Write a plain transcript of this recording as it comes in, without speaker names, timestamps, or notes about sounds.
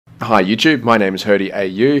Hi YouTube, my name is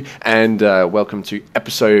HerdyAU and welcome to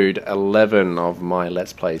episode 11 of my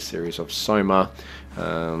Let's Play series of Soma.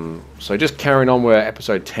 So just carrying on where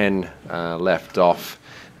episode 10 left off,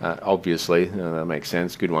 obviously, that makes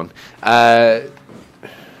sense, good one. I'm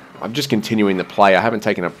just continuing the play, I haven't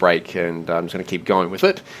taken a break and I'm just going to keep going with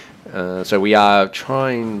it. So we are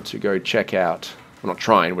trying to go check out, well, not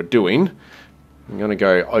trying, we're doing. I'm going to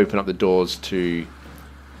go open up the doors to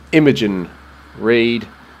Imogen Reed,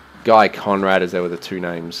 Guy Conrad, as there were the two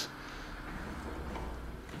names.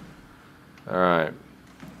 Alright.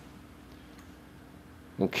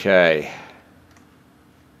 Okay.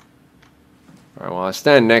 Alright, well I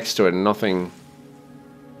stand next to it and nothing...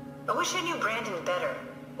 I wish I knew Brandon better.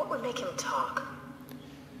 What would make him talk?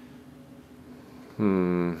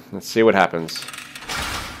 Let's see what happens.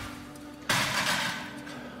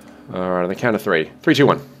 Alright, on the count of three. 3, 2,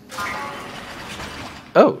 1.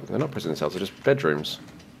 Oh, they're not prison cells, they're just bedrooms.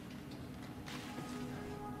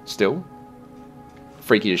 Still.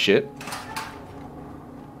 Freaky as shit.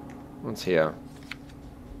 What's here?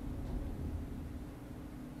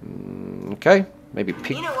 Okay, maybe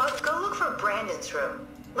pick... You know what? Go look for Brandon's room.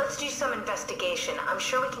 Let's do some investigation. I'm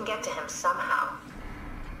sure we can get to him somehow.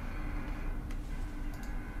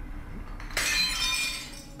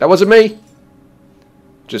 That wasn't me!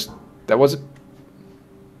 That wasn't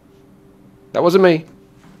me.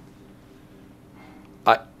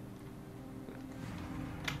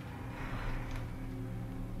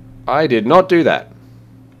 I did not do that.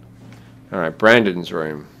 Alright, Brandon's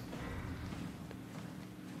room.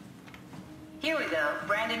 Here we go.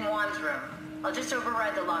 Brandon Wan's room. I'll just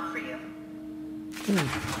override the lock for you.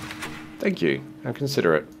 Thank you. How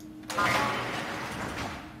considerate.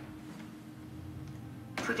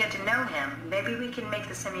 If we get to know him, maybe we can make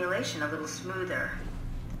the simulation a little smoother.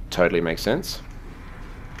 Totally makes sense.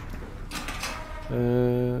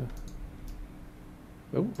 Oh,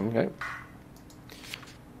 okay.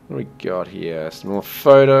 What do we got here? Some more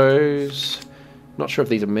photos. Not sure if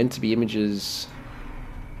these are meant to be images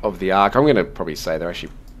of the Ark. I'm going to probably say they're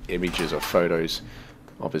actually images or photos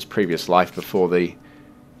of his previous life before the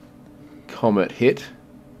comet hit.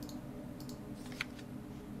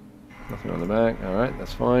 Nothing on the back. Alright,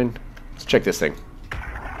 that's fine. Let's check this thing.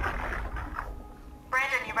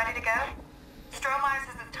 Brandon, you ready to go? Stromeyer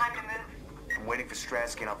says it's time to move. I'm waiting for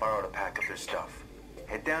Stratsky and Alvaro to pack up their stuff.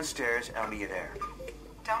 Head downstairs and I'll meet you there.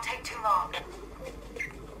 Don't take too long.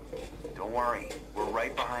 Don't worry, we're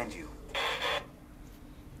right behind you.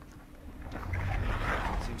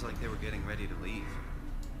 Seems like they were getting ready to leave.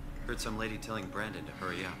 Heard some lady telling Brandon to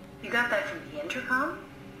hurry up. You got that from the intercom?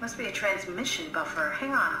 Must be a transmission buffer.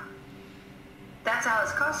 Hang on. That's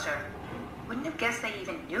Alice Coster. Wouldn't have guessed they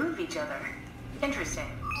even knew of each other. Interesting.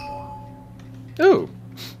 Oh,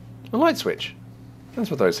 a light switch.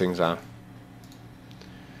 That's what those things are.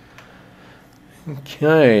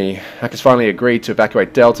 Okay, Hackers finally agreed to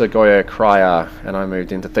evacuate Delta, Goya, Cryer, and I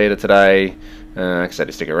moved into theatre today. I said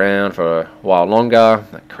to stick around for a while longer.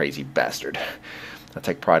 That crazy bastard. I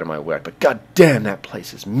take pride in my work, but goddamn, that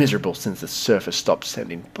place is miserable since the surface stopped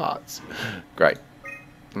sending parts. Great.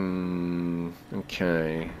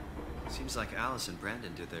 Okay. Seems like Alice and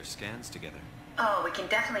Brandon did their scans together. Oh, we can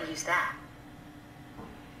definitely use that.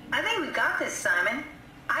 I think we got this, Simon.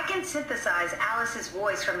 I can synthesize Alice's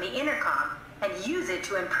voice from the intercom and use it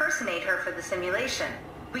to impersonate her for the simulation.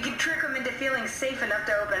 We can trick them into feeling safe enough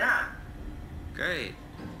to open up. Great.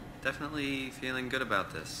 Definitely feeling good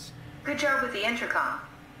about this. Good job with the intercom.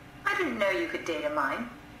 I didn't know you could data mine.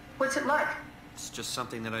 What's it like? It's just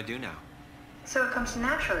something that I do now. So it comes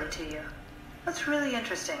naturally to you. That's really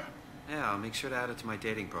interesting. Yeah, I'll make sure to add it to my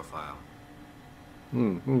dating profile.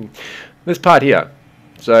 This part here.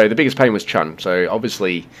 So the biggest pain was Chun. So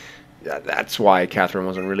obviously that's why Catherine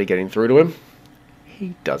wasn't really getting through to him.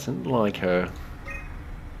 He doesn't like her.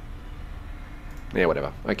 Yeah,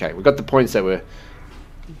 whatever. Okay, we've got the points that we're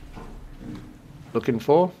looking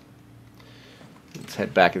for. Let's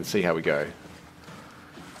head back and see how we go.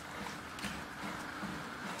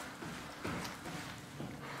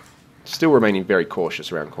 Still remaining very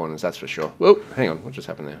cautious around corners, that's for sure. Whoa, hang on, what just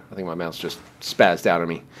happened there? I think my mouse just spazzed out on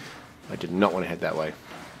me. I did not want to head that way.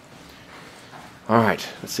 Alright,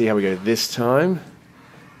 let's see how we go this time.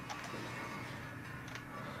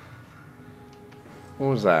 What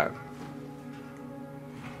was that?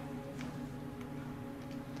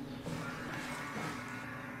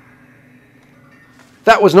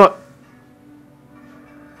 That was not...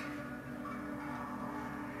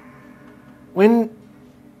 When...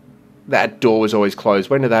 That door was always closed.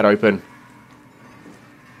 When did that open?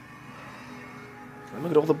 And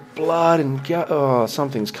look at all the blood and oh,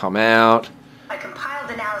 something's come out. I compiled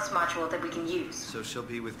an Alice module that we can use. So she'll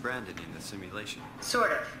be with Brandon in the simulation.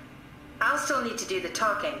 Sort of. I'll still need to do the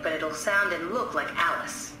talking, but it'll sound and look like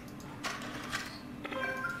Alice.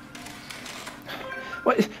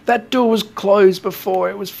 What? That door was closed before.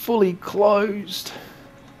 It was fully closed.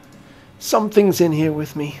 Something's in here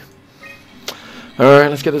with me. Alright,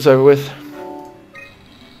 let's get this over with.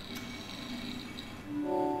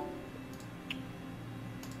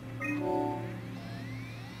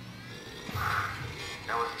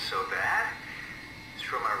 That wasn't so bad.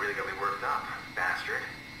 Soma really got me worked up, bastard.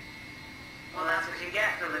 Well, that's what you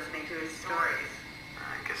get for listening to his stories.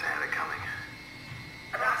 I guess I had it coming.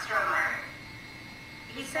 About Stromer.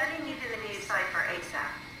 He said he needed a new site for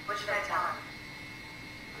ASAP. What should I tell him?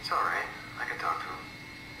 It's alright. I can talk to him.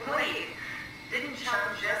 Wait, didn't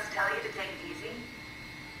Sean just tell you to take it easy?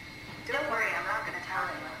 Don't worry, I'm not going to tell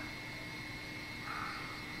anyone.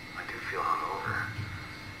 I do feel hungover.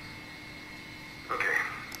 Okay.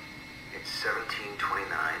 It's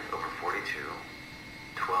 1729 over 42,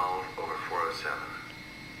 12 over 407.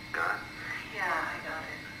 Got it? Yeah, I got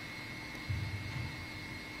it.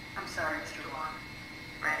 I'm sorry, Mr. Long.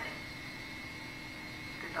 Brandon.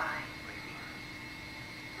 Goodbye. What do you mean?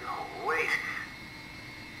 No, wait.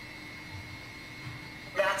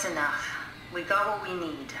 That's enough. We got what we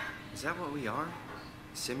need. Is that what we are?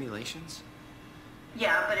 Simulations?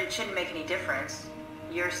 Yeah, but it shouldn't make any difference.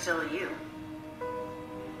 You're still you.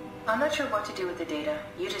 I'm not sure what to do with the data.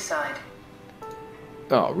 You decide.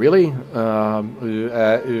 Oh, really?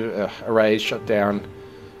 Arrays shut down.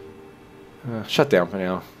 Shut down for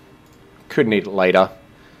now. Could need it later.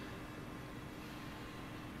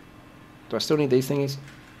 Do I still need these thingies?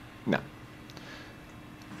 No.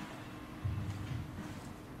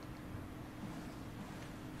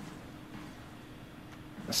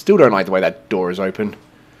 I still don't like the way that door is open.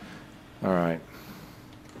 Alright.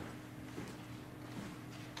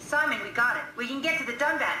 Simon, we got it. We can get to the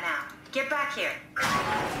Dunbat now. Get back here.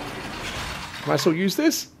 Can I still use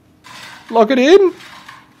this? Lock it in?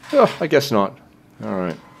 Oh, I guess not.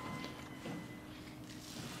 Alright.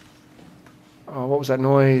 Oh, what was that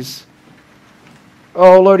noise?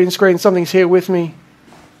 Oh, loading screen. Something's here with me.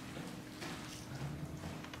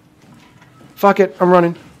 Fuck it. I'm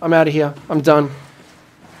running. I'm out of here. I'm done.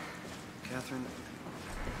 Catherine,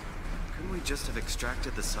 couldn't we just have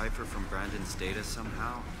extracted the cipher from Brandon's data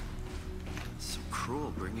somehow? It's so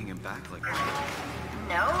cruel bringing him back like that.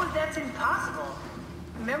 No, that's impossible.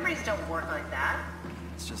 Memories don't work like that.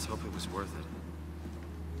 Let's just hope it was worth it.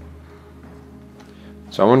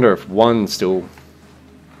 So I wonder if one's still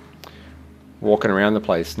walking around the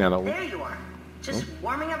place now that... There you are. Just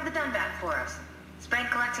warming up the Dunbat for us. It's been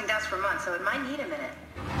collecting dust for months, so it might need a minute.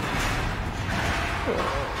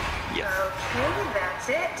 Yes. Okay, that's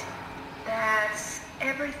it. That's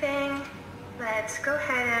everything. Let's go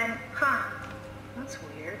ahead and... Huh. That's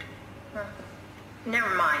weird. Huh.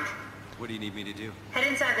 Never mind. What do you need me to do? Head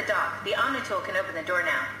inside the dock. The Omnitool can open the door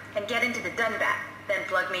now. And get into the Dunbat. Then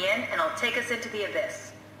plug me in, and I'll take us into the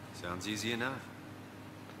Abyss. Sounds easy enough.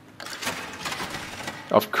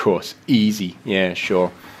 Of course. Easy. Yeah,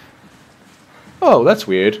 sure. Oh, that's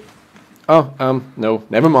weird. Oh, no.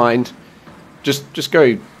 Never mind. Just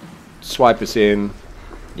go swipe us in.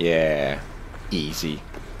 Yeah. Easy.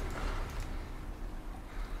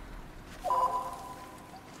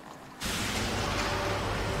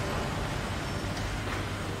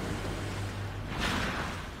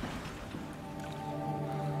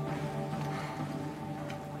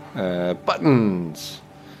 Buttons.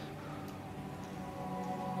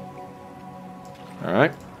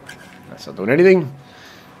 Alright. That's not doing anything.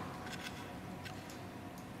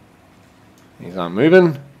 These aren't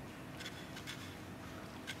moving.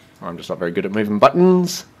 Or I'm just not very good at moving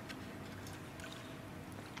buttons.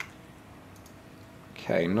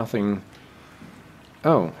 Okay, nothing.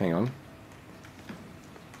 Oh, hang on.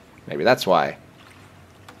 Maybe that's why.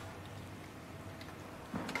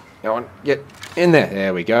 Go on, get in there.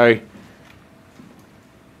 There we go.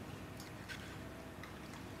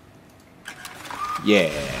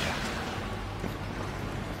 Yeah.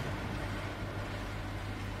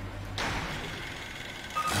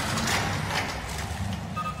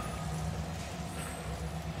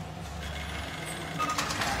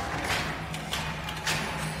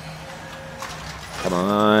 Come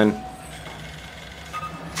on.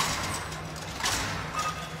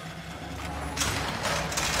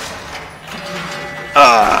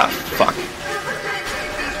 Ah, fuck.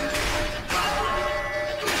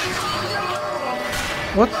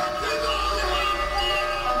 What?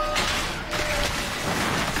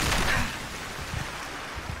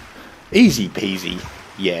 Easy peasy.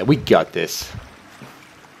 Yeah, we got this.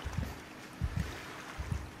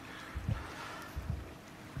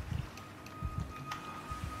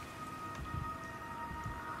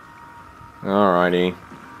 Alrighty.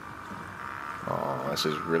 Oh, this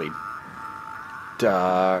is really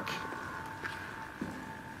dark.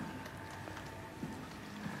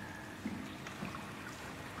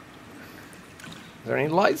 Is there any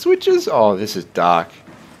light switches? Oh, this is dark.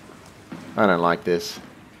 I don't like this.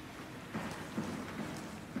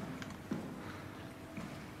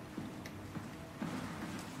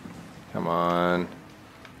 Come on.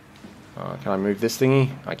 Oh, can I move this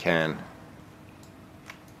thingy? I can.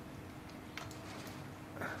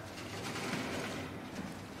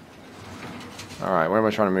 Alright, where am I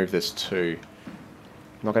trying to move this to?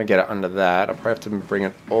 I'm not going to get it under that. I'll probably have to bring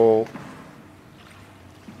it all...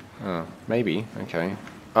 Oh, maybe. Okay.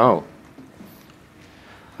 Oh.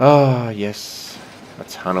 Oh, yes. A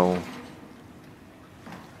tunnel.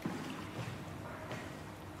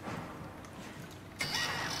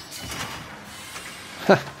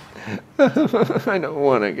 I don't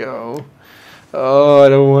want to go. Oh, I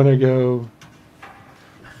don't want to go.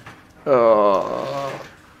 Oh.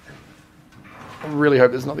 I really hope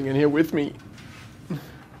there's nothing in here with me.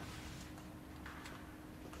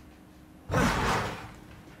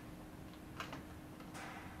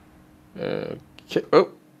 Okay. Oh.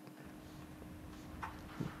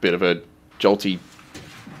 Bit of a jolty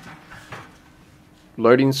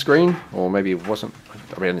loading screen. Or maybe it wasn't.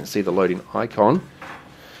 I mean, I didn't see the loading icon.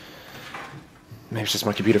 Maybe it's just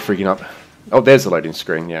my computer freaking up. Oh, there's the loading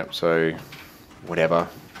screen. Yeah, so whatever.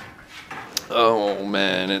 Oh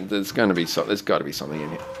man, there's got to be something in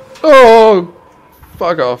here. Oh,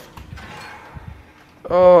 fuck off.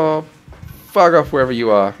 Oh, fuck off wherever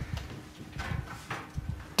you are.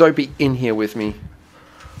 Don't be in here with me.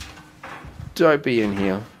 Don't be in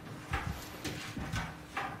here.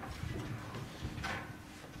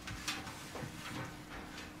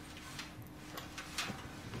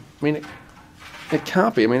 I mean, it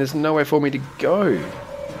can't be. I mean, there's nowhere for me to go.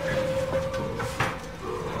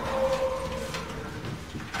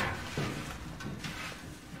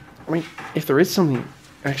 I mean, if there is something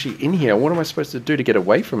actually in here, what am I supposed to do to get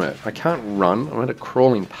away from it? I can't run. I'm at a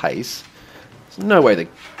crawling pace. There's no way the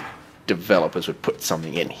developers would put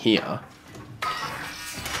something in here.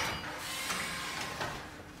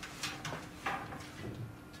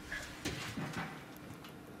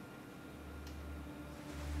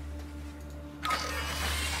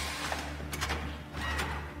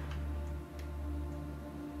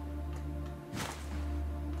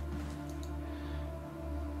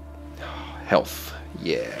 Health,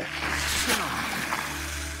 yeah.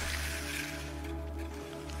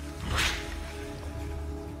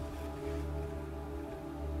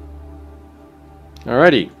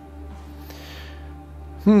 Alrighty.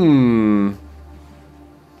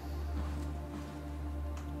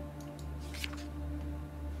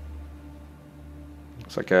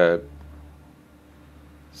 Looks like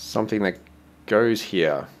something that goes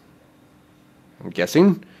here. I'm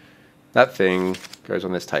guessing that thing goes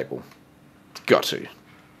on this table. Got to.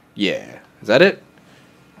 Yeah. Is that it?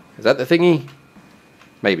 Is that the thingy?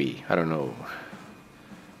 Maybe. I don't know.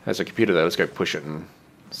 There's a computer there. Let's go push it and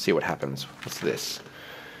see what happens. What's this?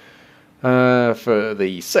 For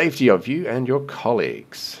the safety of you and your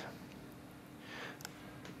colleagues.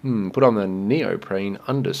 Put on the neoprene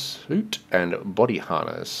undersuit and body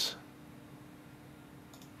harness.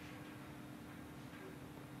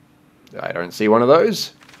 I don't see one of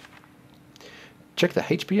those. Check the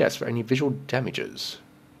HPS for any visual damages.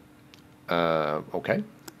 Okay.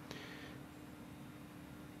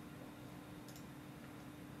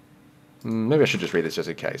 Maybe I should just read this just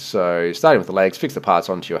in case. So, starting with the legs, fix the parts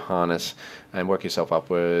onto your harness and work yourself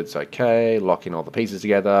upwards. Okay, lock in all the pieces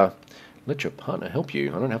together. Let your partner help you.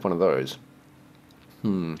 I don't have one of those.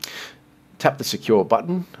 Tap the secure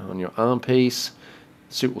button on your arm piece.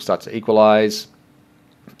 The suit will start to equalize.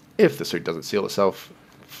 If the suit doesn't seal itself,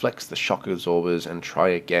 flex the shock absorbers and try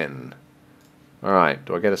again. Alright,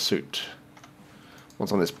 do I get a suit?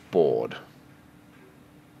 What's on this board?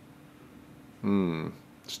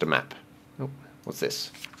 Just a map. Oh, what's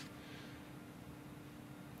this?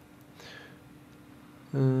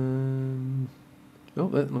 Oh,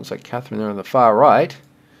 that looks like Catherine there on the far right.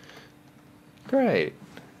 Great.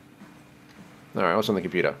 Alright, what's on the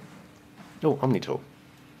computer? Oh, Omni-tool.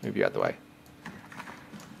 Move you out the way.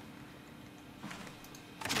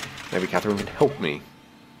 Maybe Catherine can help me.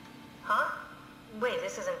 Huh? Wait,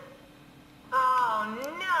 this isn't... Oh,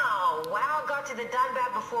 no! WoW got to the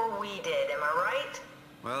Dunbat before we did, am I right?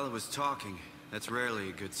 Well, it was talking. That's rarely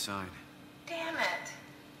a good sign. Damn it.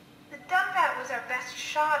 The Dunbat was our best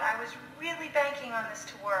shot. I was really banking on this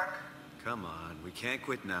to work. Come on, we can't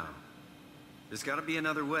quit now. There's gotta be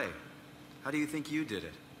another way. How do you think you did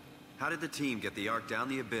it? How did the team get the Ark down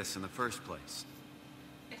the abyss in the first place?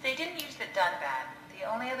 If they didn't use the Dunbat, the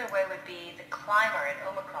only other way would be the climber at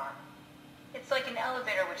Omicron. It's like an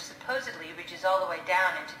elevator which supposedly reaches all the way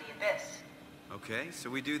down into the abyss. Okay, so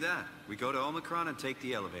we do that. We go to Omicron and take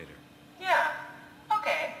the elevator. Yeah,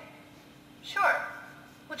 okay. Sure.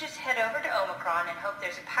 We'll just head over to Omicron and hope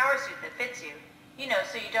there's a power suit that fits you. You know,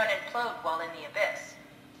 so you don't implode while in the abyss.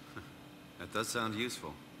 That does sound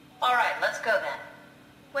useful. Alright, let's go then.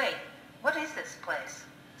 Wait, what is this place?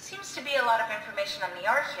 Seems to be a lot of information on the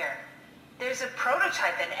Ark here. There's a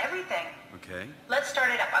prototype and everything. Okay. Let's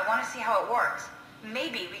start it up. I want to see how it works.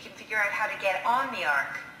 Maybe we can figure out how to get on the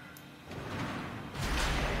Ark.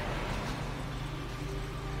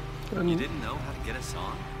 You didn't know how to get us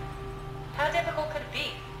on? How difficult could it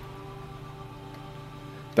be?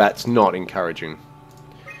 That's not encouraging.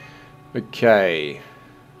 Okay.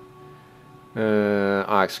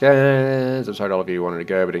 Arc scans. I'm sorry all of you wanted to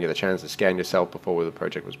go, but didn't get the chance to scan yourself before the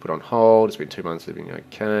project was put on hold. It's been 2 months living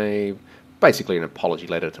okay. Basically an apology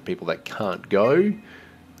letter to people that can't go.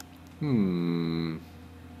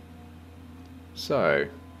 So.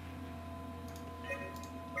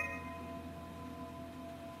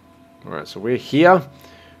 Alright, so we're here.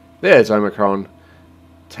 There's Omicron,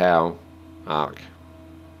 Tau, Arc.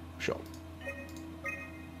 Sure.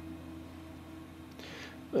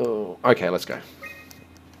 Oh, okay, let's go.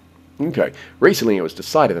 Okay, recently it was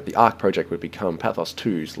decided that the Ark project would become Pathos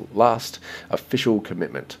 2's last official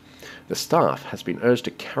commitment. The staff has been urged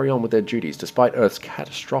to carry on with their duties despite Earth's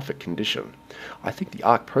catastrophic condition. I think the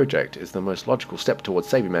Ark project is the most logical step towards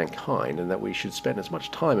saving mankind and that we should spend as much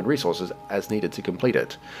time and resources as needed to complete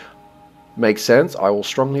it. Makes sense, I will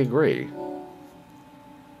strongly agree.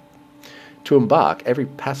 To embark, every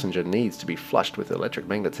passenger needs to be flushed with electric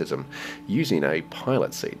magnetism using a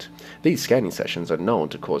pilot seat. These scanning sessions are known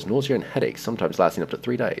to cause nausea and headaches, sometimes lasting up to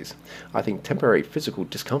 3 days. I think temporary physical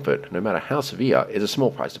discomfort, no matter how severe, is a small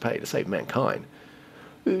price to pay to save mankind.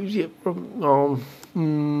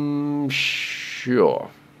 Sure.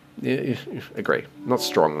 Agree. Not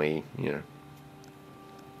strongly, you know.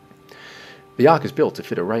 The Ark is built to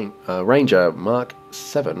fit a Ranger Mark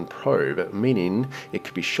 7 probe, meaning it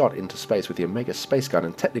could be shot into space with the Omega space gun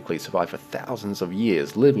and technically survive for thousands of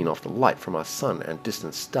years, living off the light from our sun and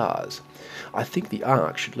distant stars. I think the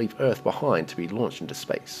Ark should leave Earth behind to be launched into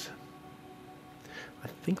space. I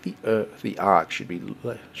think the Ark should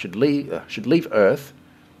leave Earth.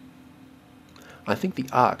 I think the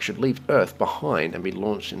Ark should leave Earth behind and be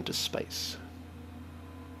launched into space.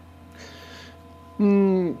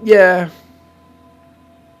 Yeah.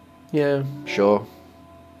 Yeah, sure.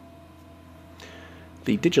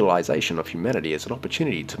 The digitalization of humanity is an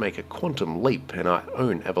opportunity to make a quantum leap in our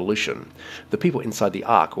own evolution. The people inside the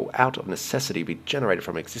Ark will out of necessity be generated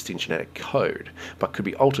from existing genetic code, but could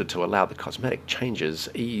be altered to allow the cosmetic changes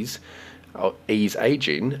ease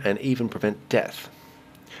aging and even prevent death.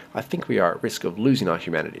 I think we are at risk of losing our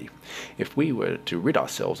humanity if we were to rid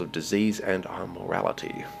ourselves of disease and our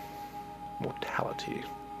mortality. Ugh.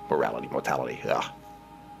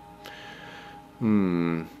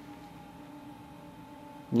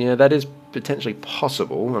 Yeah, that is potentially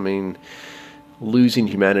possible. I mean, losing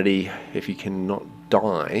humanity if you cannot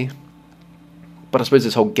die. But I suppose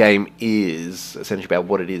this whole game is essentially about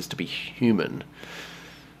what it is to be human.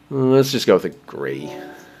 Let's just go with agree.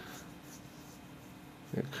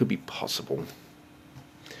 It could be possible.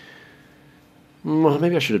 Well,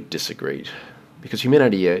 maybe I should have disagreed. Because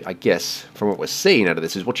humanity, I guess, from what we're seeing out of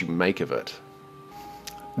this, is what you make of it.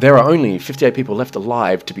 There are only 58 people left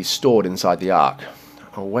alive to be stored inside the Ark.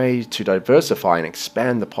 A way to diversify and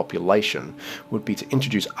expand the population would be to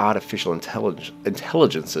introduce artificial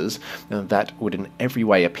intelligences that would in every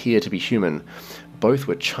way appear to be human, both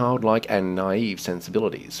with childlike and naive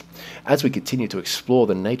sensibilities. As we continue to explore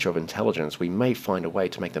the nature of intelligence, we may find a way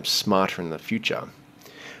to make them smarter in the future.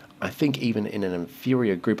 I think even in an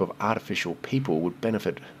inferior group of artificial people would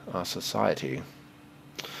benefit our society.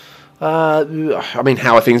 I mean,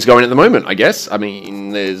 how are things going at the moment, I guess? I mean,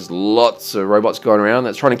 there's lots of robots going around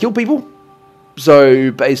that's trying to kill people. So,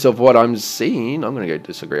 based off what I'm seeing, I'm going to go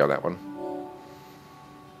disagree on that one.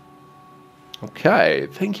 Okay,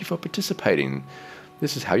 thank you for participating.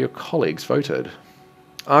 This is how your colleagues voted.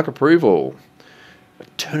 Ark approval.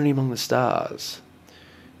 Eternity among the stars.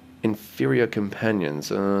 Inferior companions.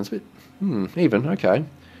 It's a bit, even, okay.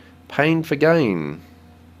 Pain for gain.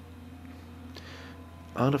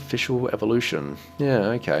 Artificial evolution. Yeah,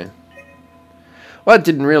 okay. Well, that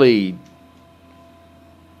didn't really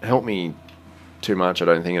help me too much, I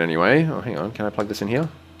don't think, in any way. Oh, hang on. Can I plug this in here?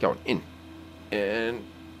 Go on, in. And...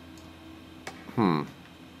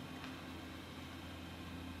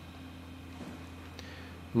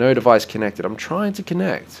 No device connected. I'm trying to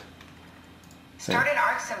connect. Start an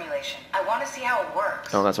arc simulation. I want to see how it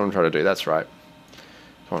works. Oh, that's what I'm trying to do. That's right.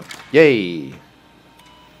 Come on. Yay!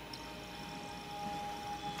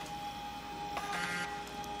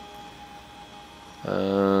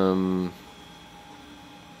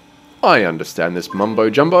 I understand this mumbo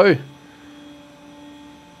jumbo.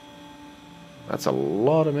 That's a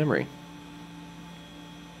lot of memory.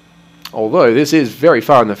 Although this is very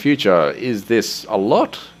far in the future, is this a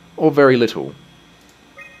lot or very little?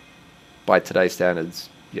 By today's standards,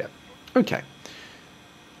 yeah. Okay.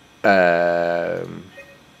 What am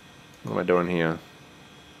I doing here?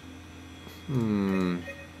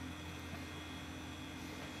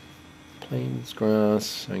 Plains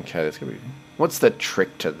grass. Okay, that's gonna be. What's the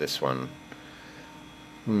trick to this one?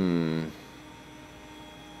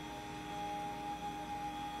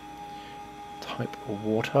 Type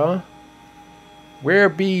water. Where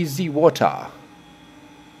be the water? I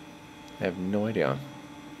have no idea.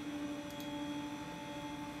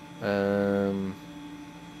 I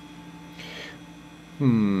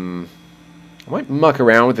might muck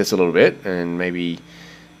around with this a little bit and maybe.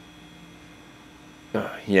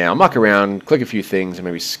 Yeah, I'll muck around, click a few things, and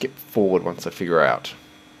maybe skip forward once I figure out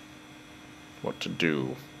what to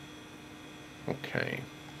do. Okay.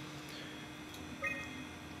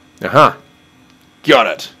 Aha! Got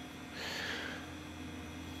it!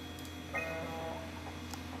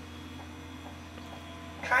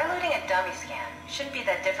 Try loading a dummy scan. Shouldn't be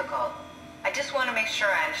that difficult. I just want to make sure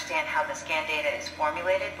I understand how the scan data is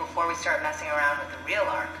formulated before we start messing around with the real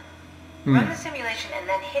arc. Run the simulation and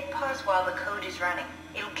then hit pause while the code is running.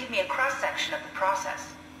 It'll give me a cross-section of the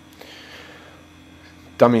process.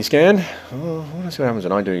 Dummy scan? Oh, I want to see what happens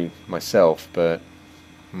when I do myself, but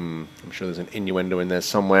I'm sure there's an innuendo in there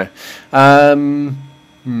somewhere. Dummy.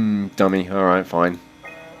 Alright, fine.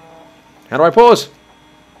 How do I pause?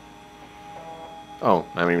 Oh,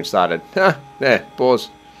 I haven't even started. There,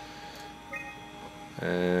 pause.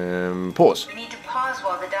 Pause. We need to pause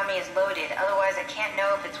while the dummy is loaded, otherwise I can't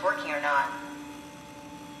know if it's working or not.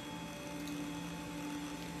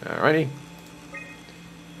 Alrighty.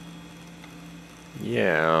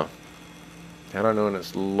 Yeah. How do I know when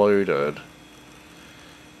it's loaded?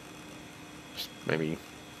 Just maybe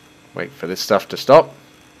wait for this stuff to stop.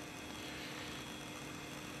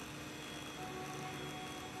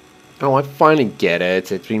 Oh, I finally get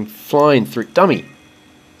it. It's been flying through. Dummy!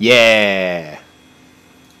 Yeah!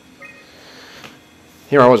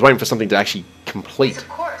 Here I was waiting for something to actually complete. Yes, of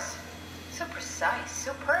course. So precise,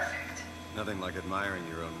 so perfect. Nothing like admiring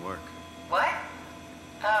your own work. What?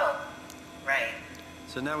 Oh, right.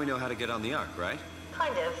 So now we know how to get on the Ark, right?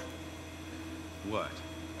 Kind of. What?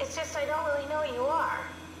 It's just I don't really know what you are.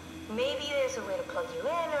 Maybe there's a way to plug you in,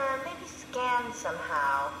 or maybe scan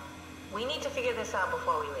somehow. We need to figure this out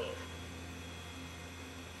before we leave.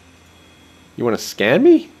 You want to scan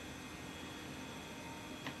me?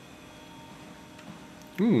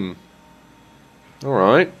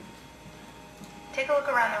 Alright. Take a look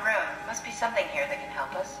around the room. Must be something here that can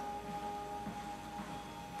help us.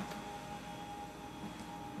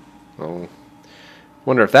 Oh.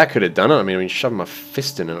 Wonder if that could have done it. I mean, shoving my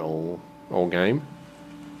fist in it all game.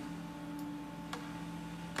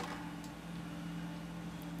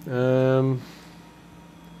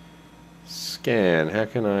 Scan. How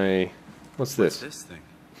can I... What's this? This thing.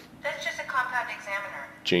 That's just a compound examiner.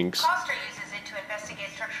 Jinx. Coster uses it to investigate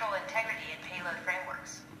structural integrity in payload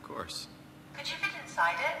frameworks. Of course. Could you fit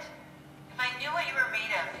inside it? If I knew what you were made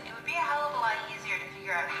of, it would be a hell of a lot easier to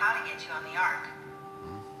figure out how to get you on the Ark.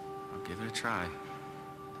 I'll give it a try.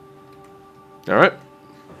 Alright.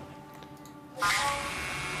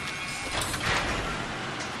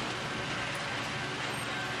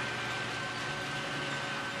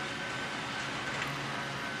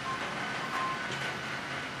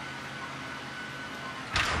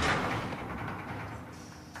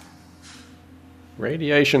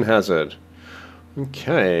 Radiation hazard.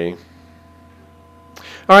 Okay.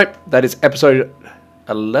 Alright, that is episode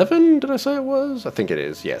 11, did I say it was? I think it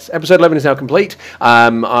is, yes. Episode 11 is now complete.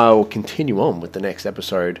 I'll continue on with the next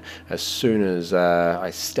episode as soon as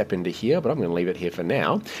I step into here, but I'm going to leave it here for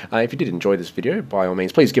now. If you did enjoy this video, by all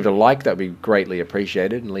means, please give it a like. That would be greatly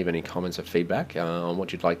appreciated, and leave any comments or feedback on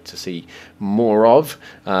what you'd like to see more of,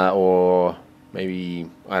 or maybe,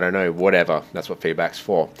 I don't know, whatever. That's what feedback's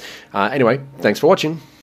for. Anyway, thanks for watching.